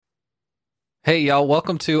Hey, y'all,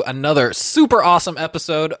 welcome to another super awesome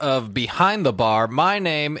episode of Behind the Bar. My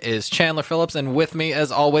name is Chandler Phillips, and with me,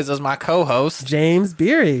 as always, is my co-host, James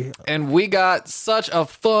Beery. And we got such a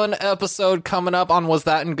fun episode coming up on Was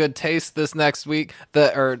That in Good Taste this next week,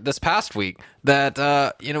 this past week,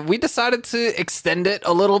 that, we decided to extend it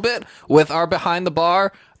a little bit with our Behind the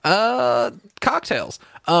Bar cocktails.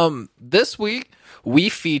 This week, we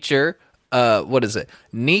feature,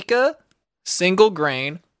 Nika Single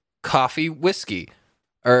Grain Coffee Whiskey,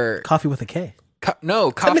 or Coffee with a K.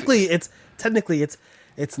 Coffee. Technically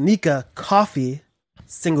it's Nika Coffee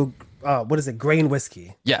Single Grain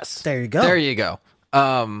Whiskey. Yes. There you go. There you go.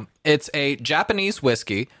 It's a Japanese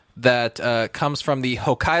whiskey that comes from the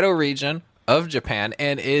Hokkaido region of Japan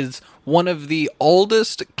and is one of the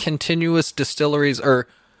oldest continuous distilleries,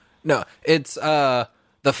 it's the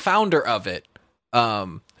founder of it,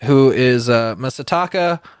 who is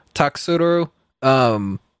Masataka Tatsuro,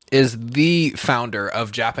 is the founder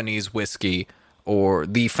of Japanese whiskey, or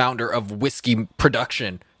the founder of whiskey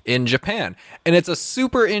production in Japan. And it's a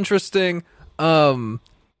super interesting,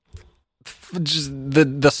 just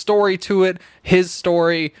the story to it, his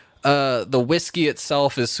story, the whiskey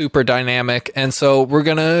itself is super dynamic. And so we're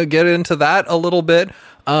going to get into that a little bit.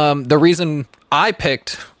 The reason I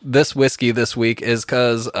picked this whiskey this week is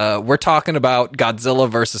because we're talking about Godzilla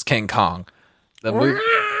versus King Kong. The movie.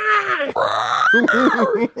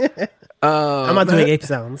 I'm not doing ape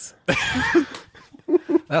sounds.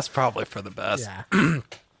 That's probably for the best. Yeah.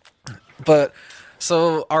 But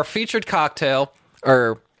so our featured cocktail,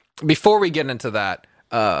 or before we get into that,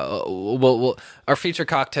 our featured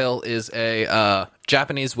cocktail is a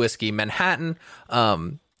Japanese whiskey, Manhattan.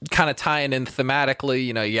 Kind of tying in thematically,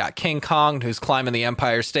 you got King Kong, who's climbing the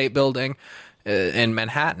Empire State Building in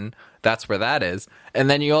Manhattan. That's where that is. And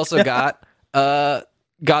then you also got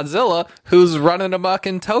Godzilla, who's running amok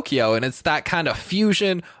in Tokyo, and it's that kind of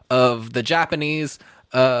fusion of the Japanese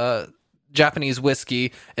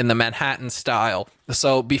whiskey in the Manhattan style.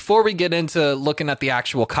 So before we get into looking at the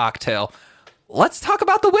actual cocktail, let's talk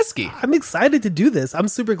about the whiskey. I'm excited to do this. I'm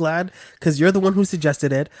super glad because you're the one who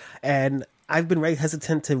suggested it, and I've been very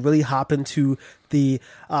hesitant to really hop into the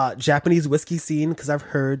Japanese whiskey scene because I've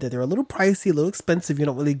heard that they're a little pricey, a little expensive. You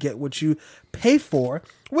don't really get what you pay for,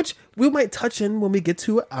 which we might touch in when we get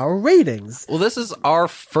to our ratings. Well, this is our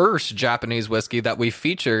first Japanese whiskey that we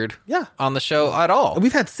featured Yeah. on the show at all.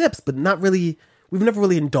 We've had sips, but not really. We've never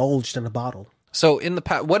really indulged in a bottle. So in the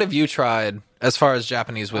past, what have you tried as far as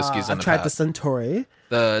Japanese whiskeys in I the tried past? the Suntory.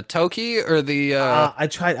 The Toki or the... I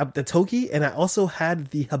tried the Toki, and I also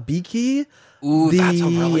had the Hibiki. Ooh, that's a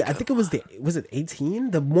really good I think it was was it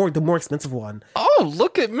 18? The more expensive one. Oh,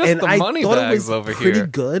 look at And Mr. I Money thought it Bags was over pretty here.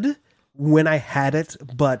 good when I had it,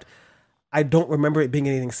 but I don't remember it being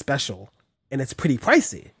anything special. And it's pretty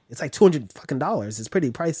pricey. It's like $200 fucking dollars. It's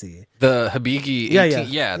pretty pricey. The Hibiki 18, Yeah,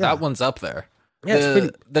 yeah, that one's up there. Yeah, it's pretty.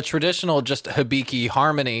 The traditional just Hibiki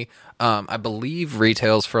Harmony, I believe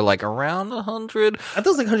retails for like around 100. I thought it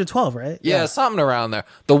was like 112, right? Yeah, something around there.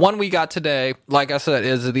 The one we got today, like I said,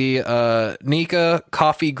 is the Nika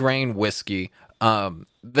Coffee Grain Whiskey.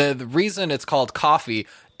 The reason it's called coffee,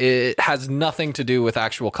 it has nothing to do with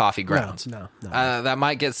actual coffee grounds. No. That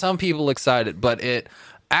might get some people excited, but it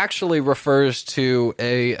actually refers to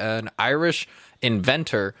an Irish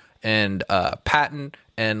inventor and patent,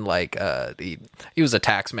 and he was a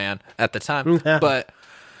tax man at the time, but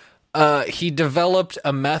he developed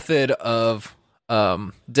a method of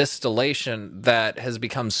distillation that has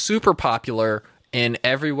become super popular in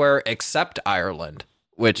everywhere except Ireland,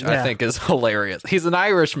 which I think is hilarious. He's an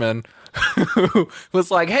Irishman who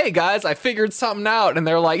was like, hey guys, I figured something out. And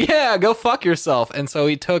they're like, yeah, go fuck yourself. And so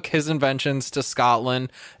he took his inventions to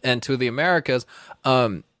Scotland and to the Americas.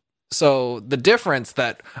 So the difference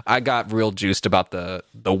that I got real juiced about the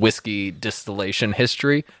whiskey distillation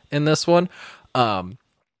history in this one.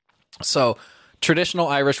 So traditional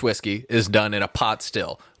Irish whiskey is done in a pot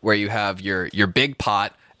still, where you have your big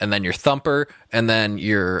pot, and then your thumper, and then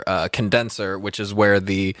your condenser, which is where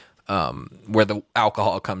the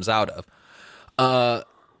alcohol comes out of.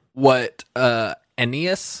 What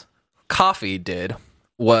Aeneas Coffee did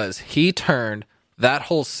was he turned that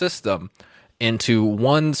whole system into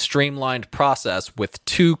one streamlined process with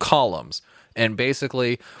two columns. And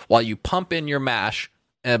basically, while you pump in your mash,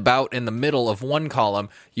 about in the middle of one column,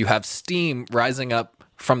 you have steam rising up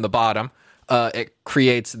from the bottom. It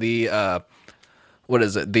creates the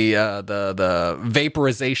the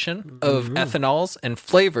vaporization of ethanols and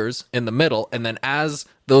flavors in the middle, and then as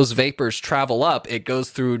those vapors travel up, it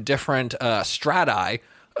goes through different strati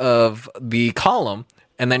of the column,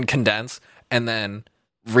 and then condense, and then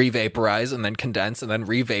re-vaporize and then condense and then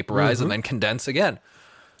re-vaporize and then condense again.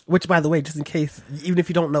 Which, by the way, just in case, even if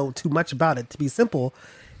you don't know too much about it, to be simple,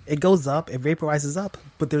 it goes up, it vaporizes up,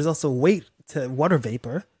 but there's also weight to water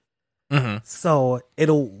vapor. So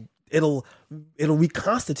it'll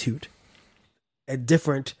reconstitute at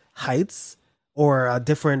different heights or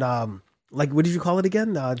different like, what did you call it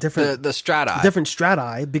again? Different the strati. Different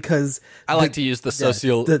strati, because I like to use the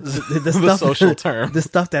social the stuff, social term. The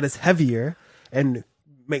stuff that is heavier and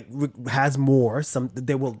has more.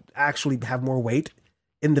 They will actually have more weight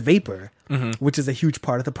in the vapor, which is a huge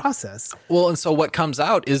part of the process. Well, and so what comes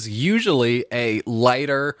out is usually a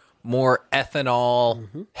lighter, more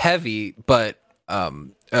ethanol heavy, but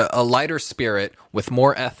a lighter spirit with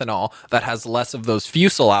more ethanol that has less of those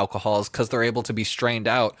fusel alcohols because they're able to be strained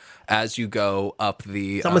out as you go up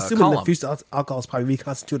the So I'm assuming column. the fusel alcohols probably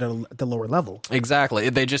reconstitute at the lower level. Exactly.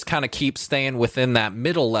 They just kind of keep staying within that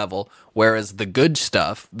middle level, whereas the good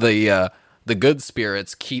stuff, the good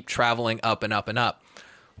spirits, keep traveling up and up and up.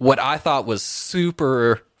 What I thought was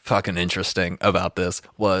super fucking interesting about this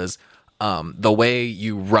was the way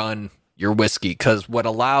you run your whiskey, because what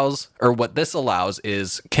this allows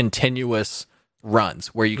is continuous runs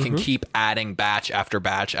where you can keep adding batch after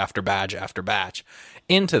batch after batch after batch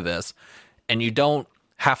into this, and you don't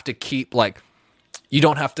have to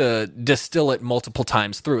distill it multiple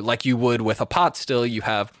times through like you would with a pot still. You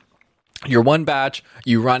have your one batch,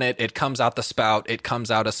 you run it, it comes out the spout, it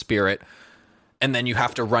comes out a spirit, and then you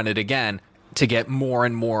have to run it again to get more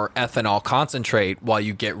and more ethanol concentrate while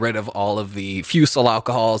you get rid of all of the fusel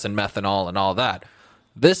alcohols and methanol and all that.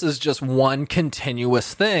 This is just one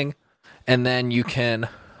continuous thing, and then you can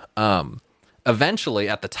eventually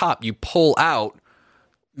at the top you pull out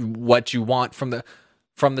what you want from the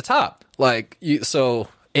top. So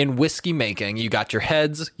in whiskey making, you got your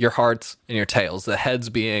heads, your hearts, and your tails. The heads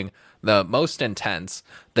being the most intense,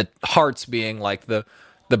 the hearts being like the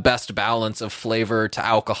best balance of flavor to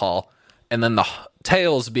alcohol, and then the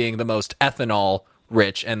tails being the most ethanol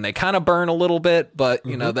rich, and they kind of burn a little bit, but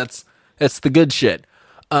you know, it's the good shit.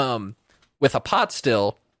 With a pot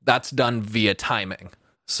still, that's done via timing.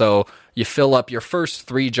 So you fill up your first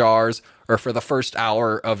 3 jars, or for the first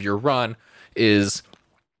hour of your run is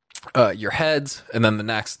your heads, and then the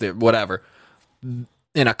next, whatever.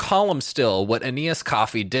 In a column still, what Aeneas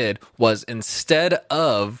Coffey did was, instead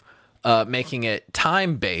of making it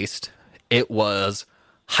time-based, it was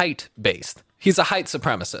height-based. He's a height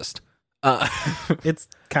supremacist. It's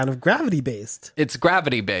kind of gravity-based. It's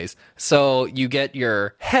gravity-based. So you get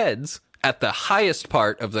your heads at the highest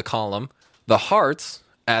part of the column, the hearts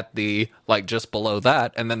at the, like, just below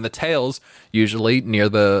that, and then the tails usually near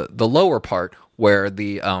the lower part where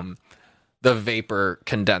the vapor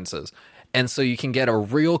condenses. And so you can get a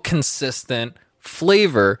real consistent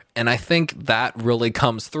flavor, and I think that really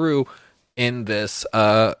comes through in this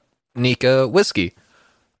Nikka whiskey.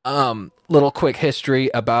 Little quick history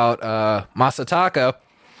about Masataka.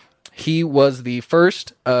 He was the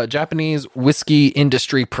first Japanese whiskey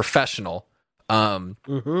industry professional.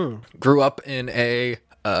 Grew up in a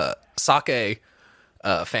sake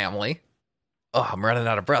family. Oh, I'm running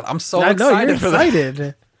out of breath. I'm so excited for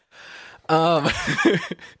that.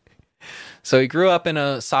 So he grew up in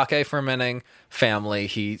a sake fermenting family.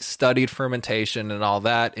 He studied fermentation and all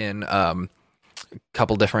that in a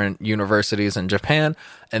couple different universities in Japan.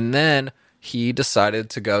 And then he decided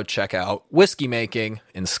to go check out whiskey making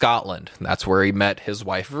in Scotland. That's where he met his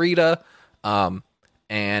wife, Rita.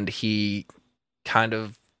 And he kind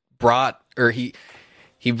of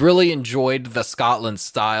he really enjoyed the Scotland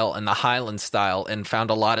style and the Highland style, and found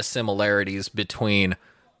a lot of similarities between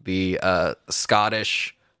the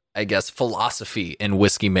Scottish, I guess, philosophy in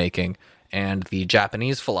whiskey making and the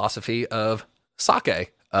Japanese philosophy of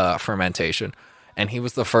sake fermentation. And he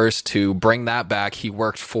was the first to bring that back. He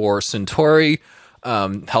worked for Suntory,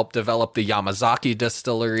 helped develop the Yamazaki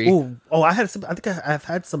distillery. I think I've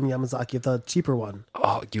had some Yamazaki, the cheaper one.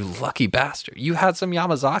 Oh, you lucky bastard. You had some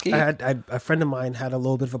Yamazaki? A friend of mine had a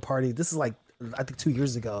little bit of a party. This is like, I think 2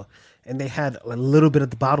 years ago. And they had a little bit of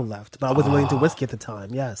the bottle left, but I wasn't really into whiskey at the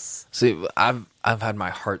time. Yes. See, I've had my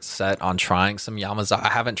heart set on trying some Yamazaki. I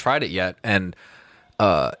haven't tried it yet. And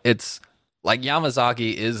it's like,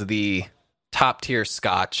 Yamazaki is the top tier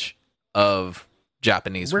scotch of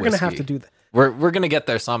Japanese whiskey. We're going to have to do that. We're going to get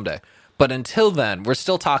there someday. But until then, we're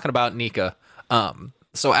still talking about Nikka.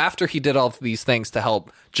 So after he did all of these things to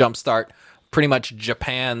help jumpstart pretty much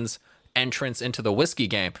Japan's entrance into the whiskey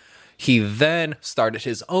game, he then started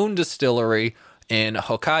his own distillery in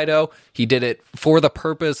Hokkaido. He did it for the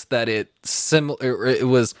purpose that it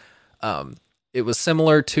was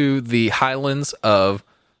similar to the Highlands of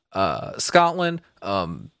Scotland,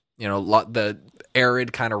 the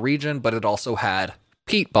arid kind of region, but it also had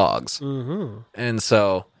peat bogs. Mm-hmm. And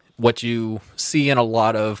so what you see in a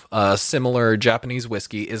lot of similar Japanese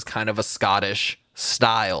whiskey is kind of a Scottish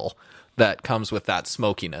style that comes with that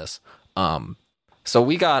smokiness. So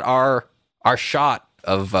we got our shot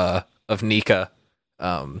of Nika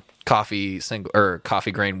coffee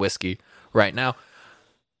grain whiskey right now.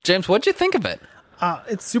 James, what'd you think of it?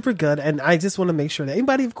 It's super good, and I just want to make sure that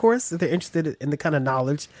anybody, of course, if they're interested in the kind of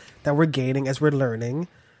knowledge that we're gaining as we're learning,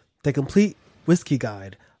 the complete whiskey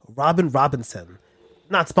guide, Robin Robinson,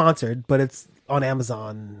 not sponsored, but it's on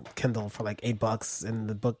Amazon Kindle for like $8, and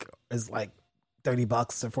the book is like $30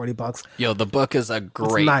 or $40. Yo, the book is a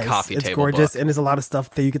great It's nice. coffee It's table gorgeous, book. and there's a lot of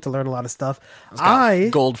stuff that you get to learn a lot of stuff. It's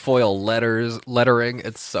got gold foil lettering.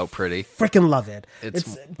 It's so pretty. Freaking love it.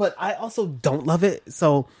 It's But I also don't love it.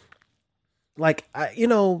 So, like,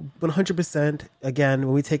 100%. Again,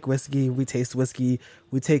 when we take whiskey, we taste whiskey.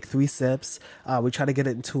 We take 3 sips. We try to get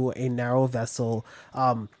it into a narrow vessel.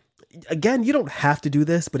 Again, you don't have to do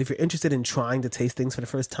this, but if you're interested in trying to taste things for the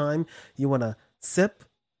first time, you want to sip.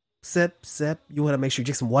 You want to make sure you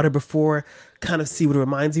drink some water before, kind of see what it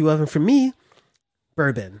reminds you of. And for me,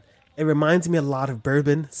 bourbon. It reminds me a lot of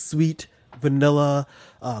bourbon, sweet, vanilla,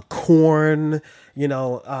 corn,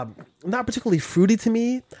 not particularly fruity to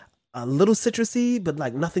me. A little citrusy, but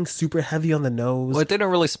like nothing super heavy on the nose. Well, it didn't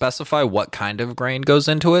really specify what kind of grain goes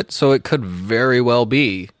into it, so it could very well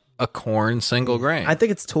be a corn single grain. I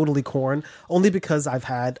think it's totally corn, only because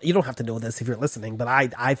you don't have to know this if you're listening, but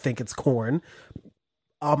I think it's corn.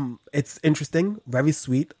 It's interesting, very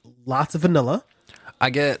sweet, lots of vanilla. I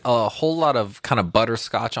get a whole lot of kind of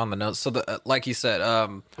butterscotch on the nose. So, like you said,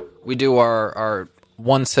 we do our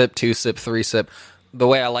 1 sip, 2 sip, 3 sip. The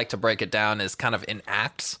way I like to break it down is kind of in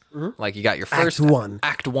acts. Mm-hmm. Like you got your first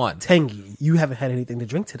Act 1. Tangy. You haven't had anything to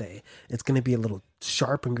drink today. It's going to be a little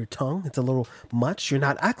sharp on your tongue. It's a little much. You're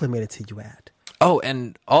not acclimated to you at. Oh,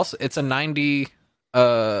 and also it's a 90.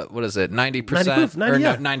 What is it? 90%? 90 proof.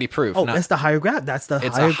 90 proof. Oh, that's the higher That's the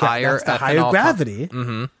higher gravity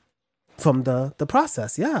from the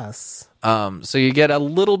process. Yes. So you get a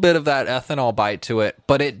little bit of that ethanol bite to it,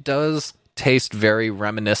 but it does taste very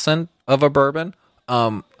reminiscent of a bourbon.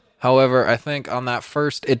 However, I think on that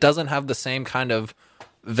first, it doesn't have the same kind of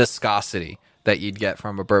viscosity that you'd get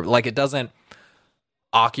from a bourbon. Like it doesn't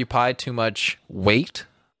occupy too much weight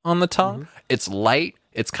on the tongue. Mm-hmm. It's light.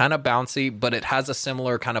 It's kind of bouncy, but it has a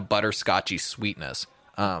similar kind of butterscotchy sweetness.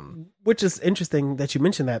 Which is interesting that you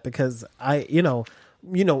mentioned that, because in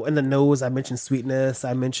the nose, I mentioned sweetness.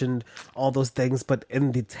 I mentioned all those things, but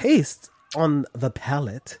in the taste on the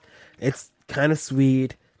palate, it's kind of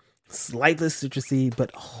sweet, slightly citrusy,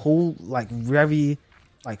 but whole, like very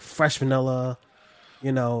like fresh vanilla.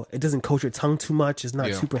 It doesn't coat your tongue too much. It's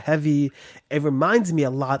not super heavy. It reminds me a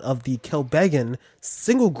lot of the Kilbeggan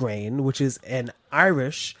single grain, which is an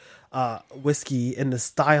Irish whiskey in the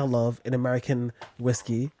style of an American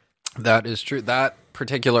whiskey. That is true. That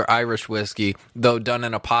particular Irish whiskey, though done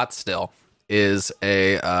in a pot still, is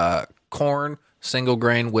a corn single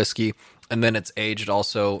grain whiskey, and then it's aged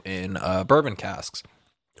also in bourbon casks.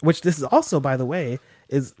 Which this is also, by the way,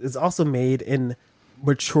 is also made in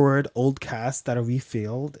matured old casks that are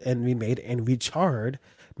refilled and remade and recharred,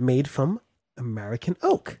 made from American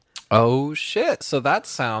oak. Oh shit! So that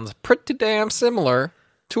sounds pretty damn similar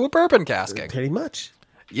to a bourbon casking. Pretty much.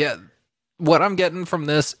 Yeah. What I'm getting from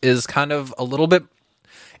this is kind of a little bit.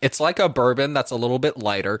 It's like a bourbon that's a little bit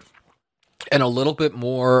lighter and a little bit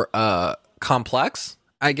more complex,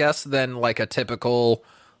 I guess, than like a typical.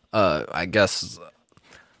 I guess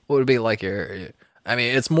what would be like your. I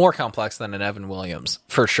mean, it's more complex than an Evan Williams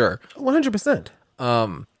for sure. 100%.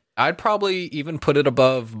 I'd probably even put it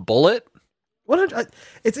above Bullet. 100.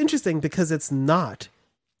 It's interesting because it's not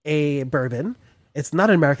a bourbon, it's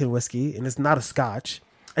not an American whiskey, and it's not a Scotch.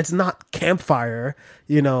 It's not Campfire,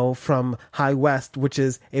 from High West, which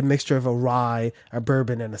is a mixture of a rye, a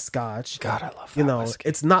bourbon, and a Scotch. God, I love that whiskey.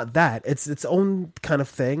 It's not that. It's its own kind of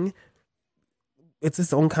thing. It's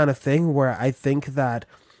its own kind of thing where I think that,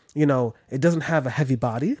 it doesn't have a heavy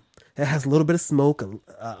body. It has a little bit of smoke,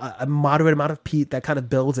 a moderate amount of peat that kind of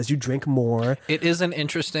builds as you drink more. It is an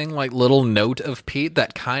interesting, like, little note of peat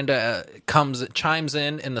that kind of chimes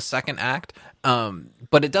in the second act,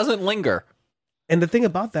 but it doesn't linger. And the thing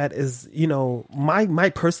about that is, my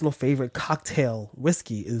personal favorite cocktail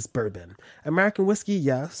whiskey is bourbon. American whiskey,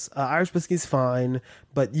 yes. Irish whiskey is fine,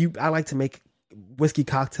 but I like to make whiskey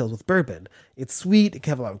cocktails with bourbon. It's sweet. It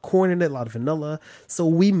can have a lot of corn in it, a lot of vanilla. So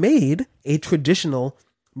we made a traditional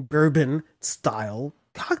bourbon style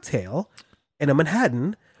cocktail in a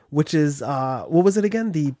Manhattan which is what was it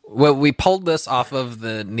again? The Well, we pulled this off of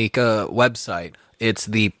the Nika website. It's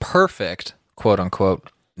the perfect, quote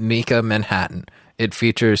unquote, Nika Manhattan. It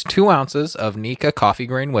features 2 ounces of Nika coffee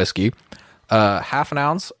grain whiskey, half an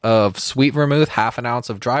ounce of sweet vermouth, half an ounce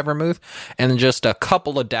of dry vermouth, and just a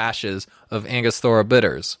couple of dashes of Angostura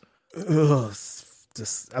bitters. ugh,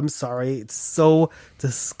 I'm sorry, it's so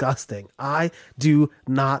disgusting. I do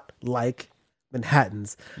not like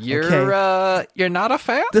Manhattans. You're not a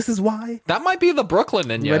fan? This is why. That might be the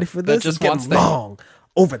Brooklyn in you. Ready for this? That just It's wants getting to. long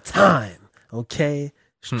over time. Okay,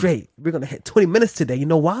 straight. We're gonna hit 20 minutes today. You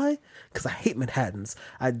know why? Because I hate Manhattans.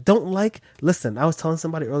 I don't like. Listen, I was telling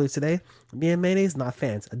somebody earlier today. Me and mayonnaise, not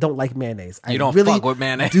fans. I don't like mayonnaise. I You don't really fuck with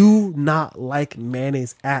mayonnaise. do not like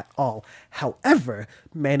mayonnaise at all. However,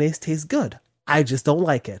 mayonnaise tastes good. I just don't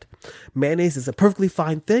like it. Mayonnaise is a perfectly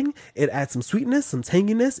fine thing. It adds some sweetness, some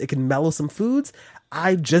tanginess. It can mellow some foods.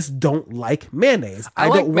 I just don't like mayonnaise. I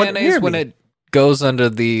like don't want it mayonnaise near when me. it goes under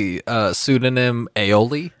the pseudonym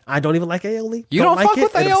aioli. I don't even like aioli. You don't fuck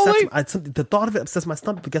with It aioli? upsets the thought of it upsets my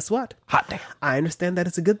stomach, but guess what? Hot damn. I understand that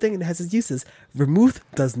it's a good thing and it has its uses. Vermouth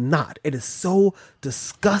does not. It is so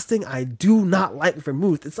disgusting. I do not like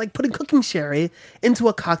vermouth. It's like putting cooking sherry into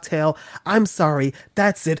a cocktail. I'm sorry.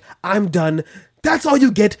 That's it. I'm done. That's all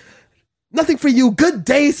you get. Nothing for you. Good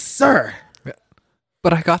day, sir.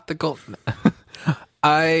 But I got the gold.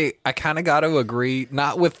 I kind of got to agree,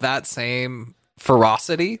 not with that same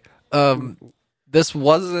ferocity. This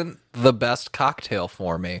wasn't the best cocktail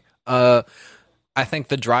for me. I think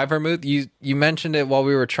the dry vermouth, you mentioned it while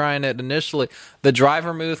we were trying it initially. The dry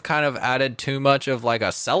vermouth kind of added too much of like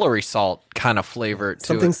a celery salt kind of flavor to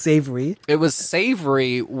Something it. savory. It was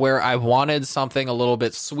savory where I wanted something a little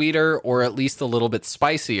bit sweeter or at least a little bit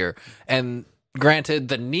spicier. And granted,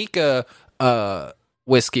 the Nika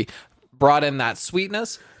whiskey brought in that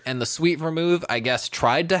sweetness, and the sweet vermouth, I guess,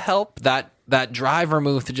 tried to help. That dry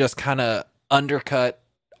vermouth just kind of undercut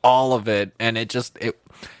all of it, and it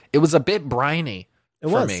was a bit briny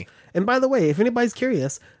for me. And by the way, if anybody's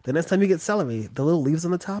curious, the next time you get celery, the little leaves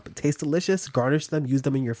on the top taste delicious. Garnish them, use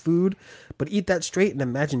them in your food, but eat that straight and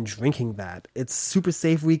imagine drinking that. It's super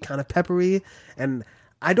savory, kind of peppery, and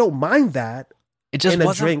I don't mind that. It just in a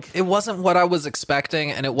wasn't, drink. It wasn't what I was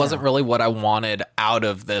expecting, and it wasn't really what I wanted out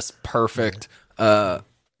of this perfect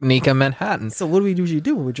Nika Manhattan. So what do we usually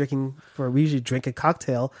do when we're drinking? We usually drink a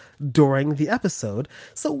cocktail during the episode.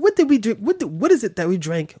 So what did we drink? What is it that we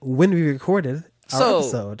drank when we recorded our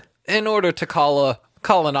episode? In order to call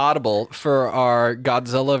an audible for our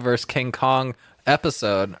Godzilla vs. King Kong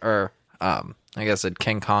episode, or I guess it's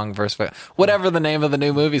King Kong versus whatever the name of the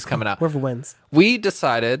new movie's coming out. Whoever wins. We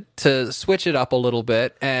decided to switch it up a little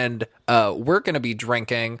bit, and we're going to be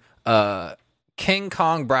drinking King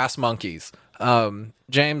Kong Brass Monkeys.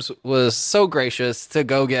 James was so gracious to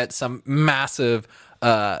go get some massive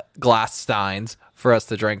glass steins for us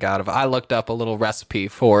to drink out of. I looked up a little recipe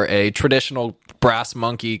for a traditional brass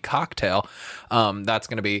monkey cocktail. That's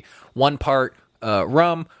going to be 1 part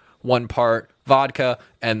rum, 1 part vodka,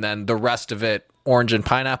 and then the rest of it orange and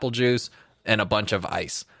pineapple juice and a bunch of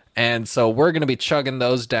ice. And so we're going to be chugging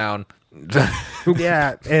those down.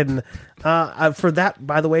 Yeah, and for that,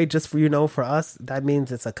 by the way, just for for us, that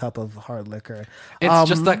means it's a cup of hard liquor. It's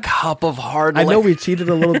just a cup of hard liquor. I know we cheated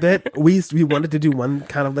a little bit. We wanted to do one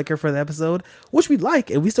kind of liquor for the episode, which we like,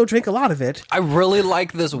 and we still drink a lot of it. I really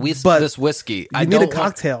like this But this whiskey. I You need a don't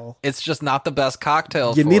cocktail. It's just not the best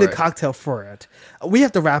cocktail. You for need a it. cocktail for it. We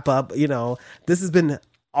have to wrap up. This has been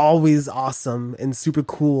always awesome and super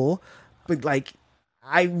cool. But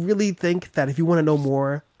I really think that if you want to know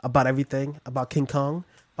more about everything, about King Kong,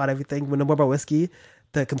 about everything, want to know more about whiskey,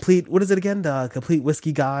 the complete, what is it again? The Complete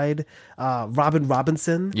Whiskey Guide, Robin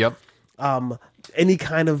Robinson. Yep. Any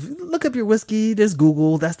kind of, look up your whiskey, there's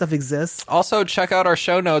Google, that stuff exists. Also, check out our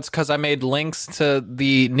show notes because I made links to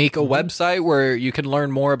the Nika website where you can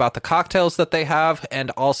learn more about the cocktails that they have and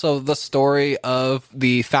also the story of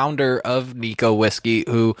the founder of Nika Whiskey,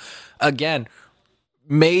 who, again,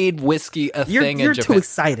 made whiskey a thing You're in Japan. too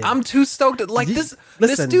excited. I'm too stoked. Like this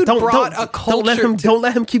dude don't- brought don't- a culture. Don't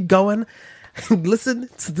let him keep going. Listen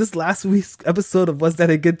to this last week's episode of Was That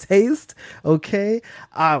a Good Taste? Okay.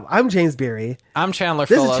 I'm James Berry. I'm Chandler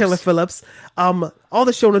This Phillips. is Chandler Phillips. All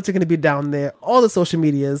the show notes are going to be down there. All the social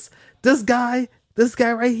medias. This guy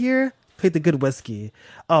right here played the good whiskey.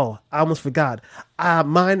 Oh, I almost forgot.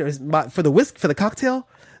 Mine is for the cocktail.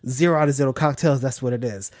 0 out of 0 cocktails. That's what it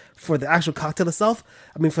is. For the actual cocktail itself,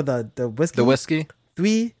 for the whiskey. The whiskey?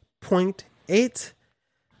 3.8.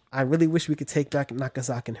 I really wish we could take back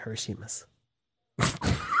Nagasaki and Hiroshima's.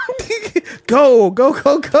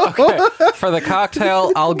 Go. For the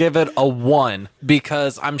cocktail, I'll give it a 1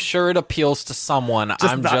 because I'm sure it appeals to someone.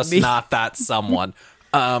 I'm not just me. not that someone.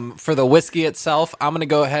 For the whiskey itself, I'm going to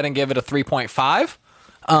go ahead and give it a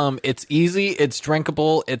 3.5. It's easy, it's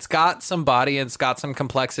drinkable, it's got some body, it's got some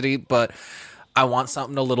complexity, but I want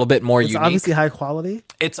something a little bit more It's unique. obviously high quality,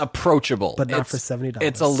 It's approachable, but not It's- for $70.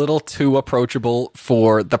 It's a little too approachable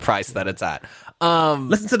for the price that it's at.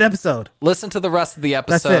 Listen to the episode. Listen to the rest of the That's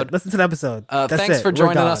episode. it. Listen to the episode. That's Thanks it. for We're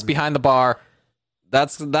joining done. us behind the bar.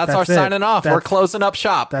 That's our it. signing off. We're That's- closing up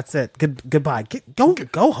shop. That's it. Goodbye.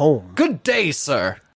 Go home. Good day, sir.